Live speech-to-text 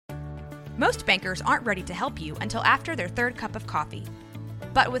Most bankers aren't ready to help you until after their third cup of coffee.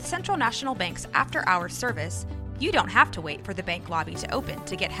 But with Central National Bank's after-hours service, you don't have to wait for the bank lobby to open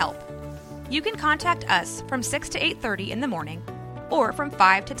to get help. You can contact us from 6 to 8:30 in the morning or from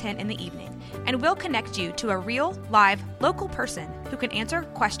 5 to 10 in the evening, and we'll connect you to a real, live, local person who can answer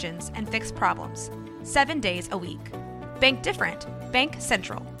questions and fix problems 7 days a week. Bank different. Bank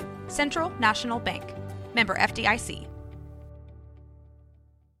Central. Central National Bank. Member FDIC.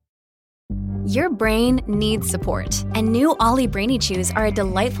 Your brain needs support, and new Ollie Brainy Chews are a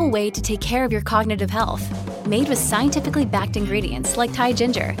delightful way to take care of your cognitive health. Made with scientifically backed ingredients like Thai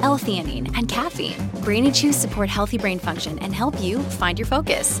ginger, L-theanine, and caffeine, Brainy Chews support healthy brain function and help you find your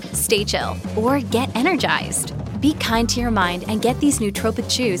focus, stay chill, or get energized. Be kind to your mind and get these nootropic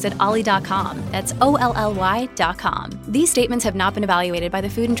chews at ollie.com. That's OLLY.com. These statements have not been evaluated by the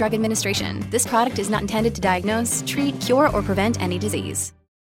Food and Drug Administration. This product is not intended to diagnose, treat, cure, or prevent any disease.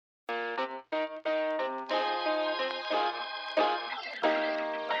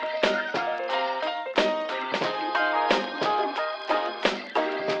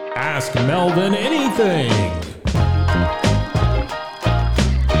 Ask Melvin anything.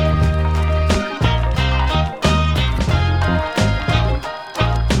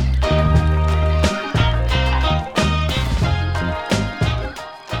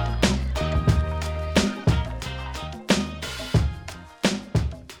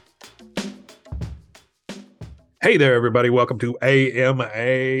 Hey there, everybody. Welcome to AMA,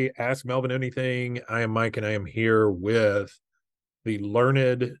 Ask Melvin Anything. I am Mike, and I am here with the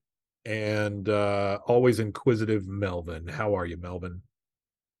learned and always inquisitive Melvin. How are you, Melvin?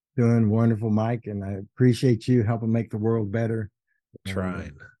 Doing wonderful, Mike, and I appreciate you helping make the world better.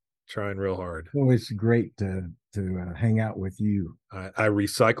 Trying real hard. Always great to hang out with you. I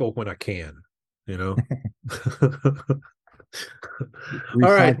recycle when I can, you know.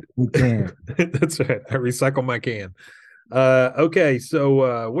 All right. We can. That's right. I recycle my can. Okay,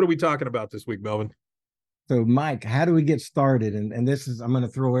 so what are we talking about this week, Melvin? So, Mike, how do we get started? And this is, I'm going to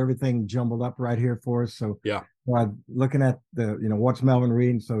throw everything jumbled up right here for us. So, yeah, looking at the, what's Melvin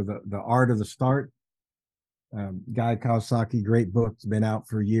reading? So, the Art of the Start, Guy Kawasaki, great book. It's been out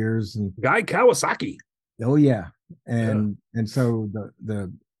for years. And Guy Kawasaki. Oh yeah, and so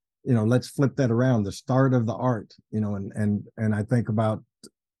the let's flip that around. The start of the art, and I think about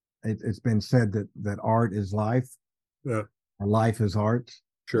it. It's been said that art is life. Yeah, or life is art.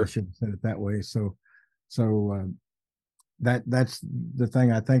 Sure, I should have said it that way. So that's the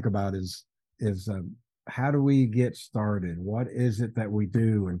thing I think about is how do we get started? What is it that we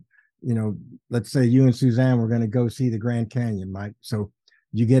do? And let's say you and Suzanne were going to go see the Grand Canyon, Mike. So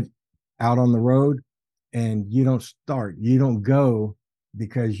you get out on the road and you don't go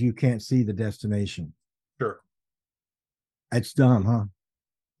because you can't see the destination. Sure. It's dumb, huh?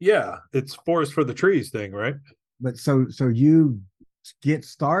 Yeah, it's forest for the trees thing, right? But so you get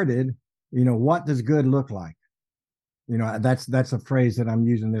started. What does good look like? That's a phrase that I'm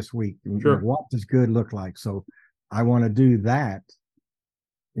using this week. Sure. What does good look like? So I want to do that,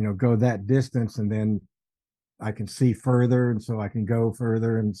 go that distance, and then I can see further, and so I can go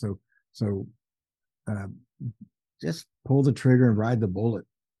further. And so just pull the trigger and ride the bullet.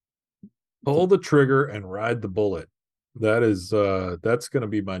 Pull the trigger and ride the bullet. That is, that's going to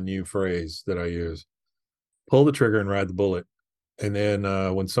be my new phrase that I use. Pull the trigger and ride the bullet. And then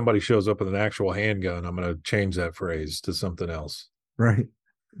when somebody shows up with an actual handgun, I'm going to change that phrase to something else. Right.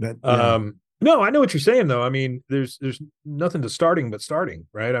 No, I know what you're saying, though. I mean, there's nothing to starting but starting,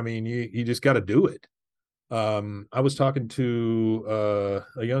 right? I mean, you just got to do it. I was talking to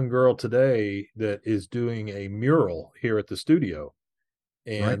a young girl today that is doing a mural here at the studio.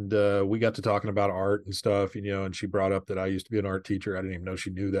 And right. We got to talking about art and stuff, and she brought up that I used to be an art teacher. I didn't even know she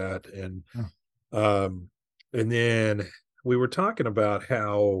knew that. And then we were talking about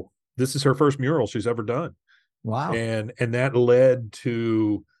how this is her first mural she's ever done. Wow. And that led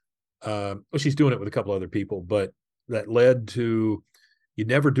to, she's doing it with a couple other people, but that led to, you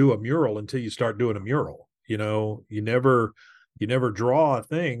never do a mural until you start doing a mural. You never draw a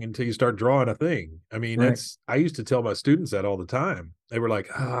thing until you start drawing a thing. I mean, right. I used to tell my students that all the time. They were like,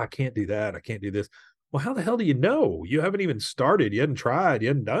 I can't do that. I can't do this. Well, how the hell do you know? You haven't even started. You hadn't tried. You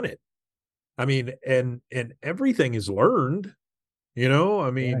hadn't done it. I mean, and everything is learned, I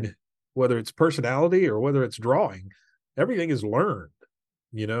mean, right. Whether it's personality or whether it's drawing, everything is learned.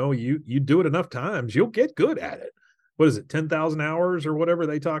 You do it enough times, you'll get good at it. What is it, 10,000 hours or whatever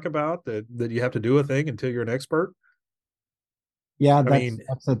they talk about that you have to do a thing until you're an expert? Yeah,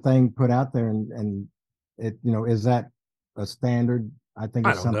 that's a thing put out there, and it, is that a standard? I think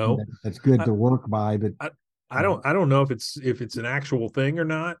it's something that's good to work by, but I don't know if it's an actual thing or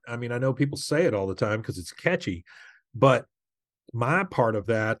not. I mean, I know people say it all the time because it's catchy, but my part of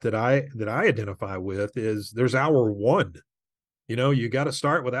that I identify with is there's hour one. You got to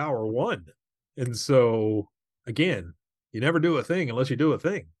start with hour one. And so again, you never do a thing unless you do a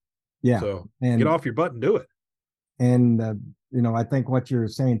thing. Yeah. So and get off your butt and do it. And I think what you're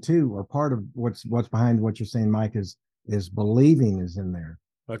saying too, or part of what's behind what you're saying, Mike, is believing is in there.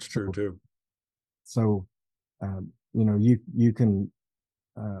 That's true too. So, you can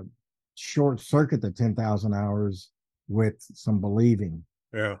short circuit the 10,000 hours with some believing.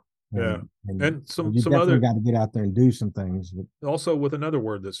 Yeah. Yeah. And some definitely other got to get out there and do some things. But also with another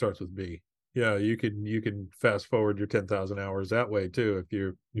word that starts with B. Yeah, you can fast forward your 10,000 hours that way too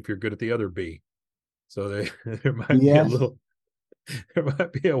if you're good at the other B. So there might be a little, there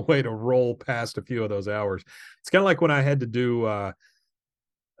might be a way to roll past a few of those hours. It's kind of like when I had to do I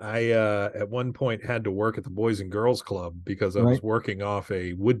at one point had to work at the Boys and Girls Club because I was working off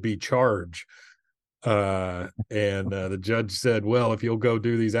a would-be charge. And the judge said, well, if you'll go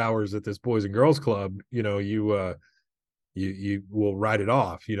do these hours at this Boys and Girls Club, you will write it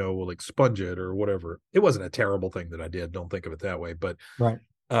off, we'll expunge it or whatever. It wasn't a terrible thing that I did. Don't think of it that way. But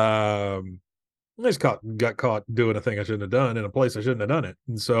I just got caught doing a thing I shouldn't have done in a place I shouldn't have done it.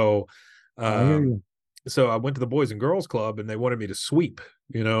 And so so I went to the Boys and Girls Club and they wanted me to sweep,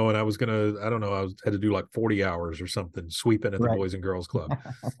 and I was I don't know, had to do like 40 hours or something sweeping at the Boys and Girls Club.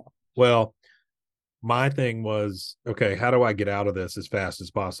 Well, my thing was, okay, how do I get out of this as fast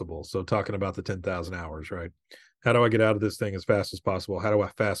as possible? So talking about the 10,000 hours, right? How do I get out of this thing as fast as possible? How do I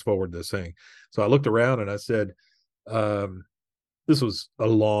fast forward this thing? So I looked around and I said, this was a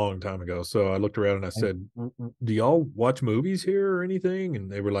long time ago. So I looked around and I said, do y'all watch movies here or anything?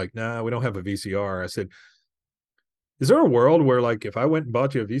 And they were like, nah, we don't have a VCR. I said, is there a world where like, if I went and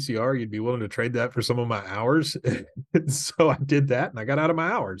bought you a VCR, you'd be willing to trade that for some of my hours? So I did that and I got out of my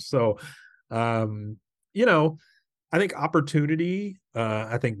hours. So, I think opportunity,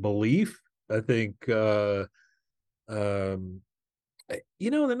 I think belief, I think, another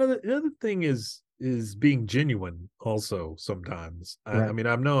thing is being genuine also sometimes. I mean,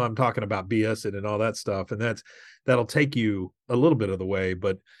 I know I'm talking about BSing and all that stuff, and that'll take you a little bit of the way,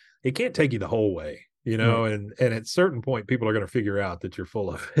 but it can't take you the whole way, and at a certain point, people are going to figure out that you're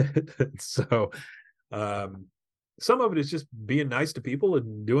full of it. So, some of it is just being nice to people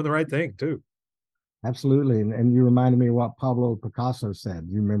and doing the right thing too. Absolutely. And you reminded me of what Pablo Picasso said.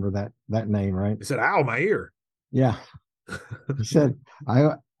 You remember that name, right? He said, ow, my ear. Yeah. He said,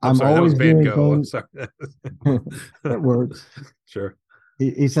 I'm sorry, always doing Gogh. things. I'm sorry. That works. Sure.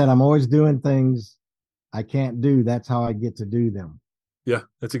 He said, I'm always doing things I can't do. That's how I get to do them. Yeah,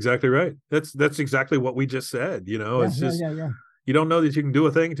 that's exactly right. That's exactly what we just said. It's just, you don't know that you can do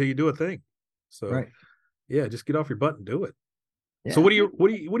a thing until you do a thing. So yeah, just get off your butt and do it. Yeah. So what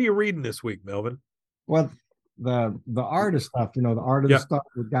are you reading this week, Melvin? Well, the artist stuff, the art of the stuff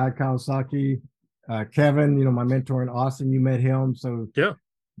with Guy Kawasaki, Kevin, my mentor in Austin, you met him. So yeah,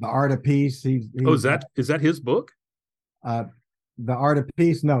 the art of peace. Is that his book? The art of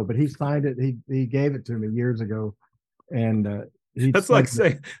peace, no, but he signed it. He gave it to me years ago, and that's like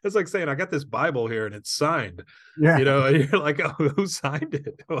saying I got this Bible here and it's signed. Yeah, and you're like, oh, who signed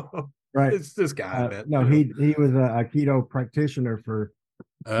it? Right, it's this guy, man. No, he was a keto practitioner for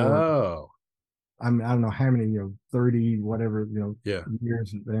I don't know how many, 30 whatever,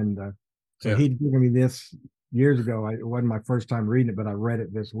 years, and so he'd given me this years ago. It wasn't my first time reading it, but I read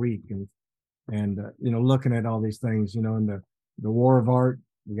it this week, and looking at all these things, in the war of art.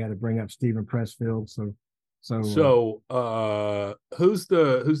 We got to bring up Stephen Pressfield. So who's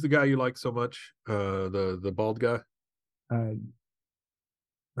the guy you like so much? The bald guy.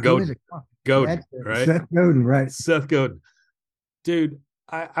 Godin, right? Seth Godin, right? Seth Godin, dude.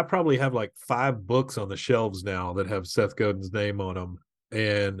 I probably have like 5 books on the shelves now that have Seth Godin's name on them,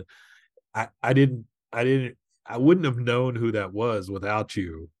 and I wouldn't have known who that was without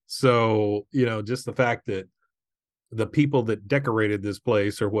you. So just the fact that the people that decorated this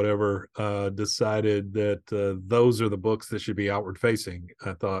place or whatever decided that those are the books that should be outward facing,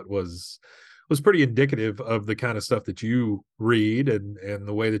 I thought was pretty indicative of the kind of stuff that you read and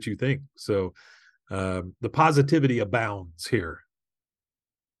the way that you think. So the positivity abounds here.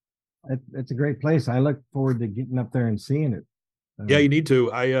 It's a great place. I look forward to getting up there and seeing it. Yeah, you need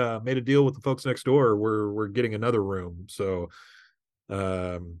to. I made a deal with the folks next door. We're getting another room. So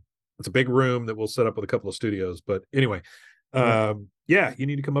it's a big room that we'll set up with a couple of studios. But anyway, you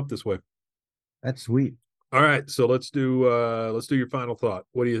need to come up this way. That's sweet. All right. So let's do your final thought.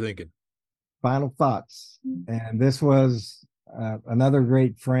 What are you thinking? Final thoughts. And this was another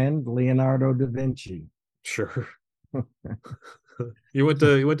great friend, Leonardo da Vinci. Sure. You went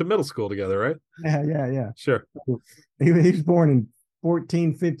to middle school together, right? Yeah. Sure. He was born in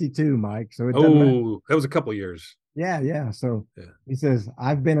 1452, Mike. So it doesn't matter. Oh, that was a couple years. Yeah. So Yeah. he says,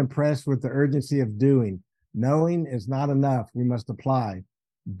 I've been impressed with the urgency of doing. Knowing is not enough. We must apply.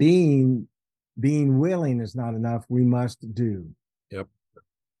 Being willing is not enough. We must do. Yep.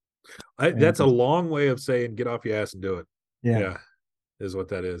 That's a long way of saying get off your ass and do it. Yeah, is what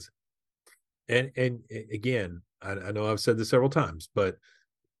that is. And again, I know I've said this several times, but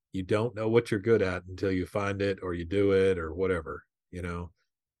you don't know what you're good at until you find it or you do it or whatever, you know.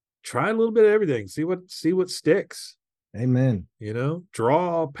 Try a little bit of everything. See what sticks. Amen. You know,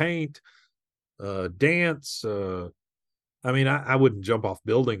 draw, paint, dance. I mean, I wouldn't jump off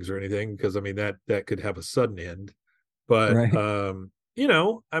buildings or anything because I mean that could have a sudden end. But Right. you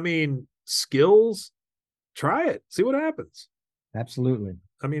know, I mean, skills, try it, see what happens. Absolutely.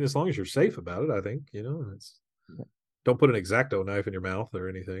 I mean, as long as you're safe about it, I think, you know, don't put an X-Acto knife in your mouth or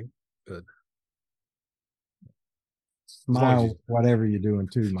anything. But Smile, whatever you're doing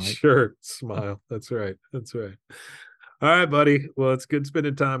too, Mike. Sure, smile. That's right. All right, buddy. Well, it's good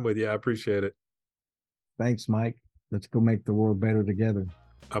spending time with you. I appreciate it. Thanks, Mike. Let's go make the world better together.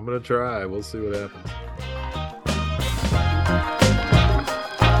 I'm going to try. We'll see what happens.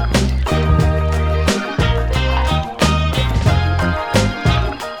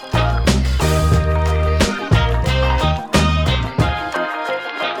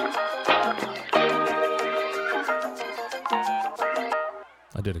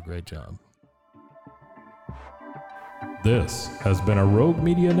 I did a great job. This has been a Rogue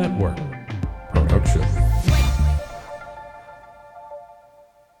Media Network production.